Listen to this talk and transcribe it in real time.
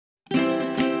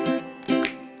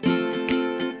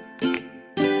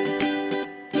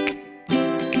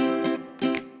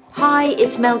Hi,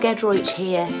 it's Mel Giedroyc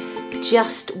here.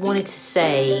 Just wanted to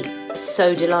say,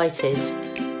 so delighted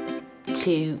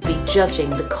to be judging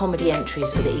the comedy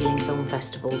entries for the Ealing Film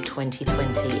Festival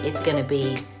 2020. It's going to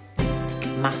be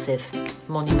massive,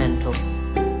 monumental.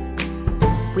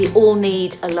 We all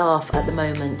need a laugh at the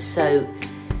moment, so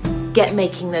get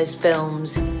making those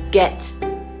films, get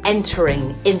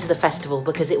entering into the festival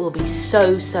because it will be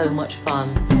so much fun.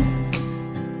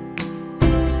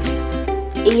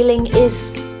 Ealing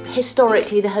is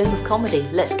historically the home of comedy.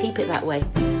 Let's keep it that way.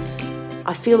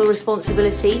 I feel a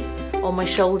responsibility on my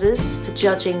shoulders for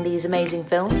judging these amazing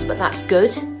films, but that's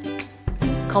good.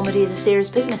 Comedy is a serious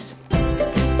business.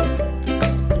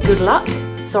 Good luck.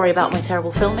 Sorry about my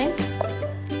terrible filming.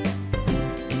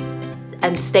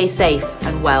 And stay safe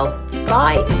and well.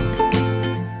 Bye.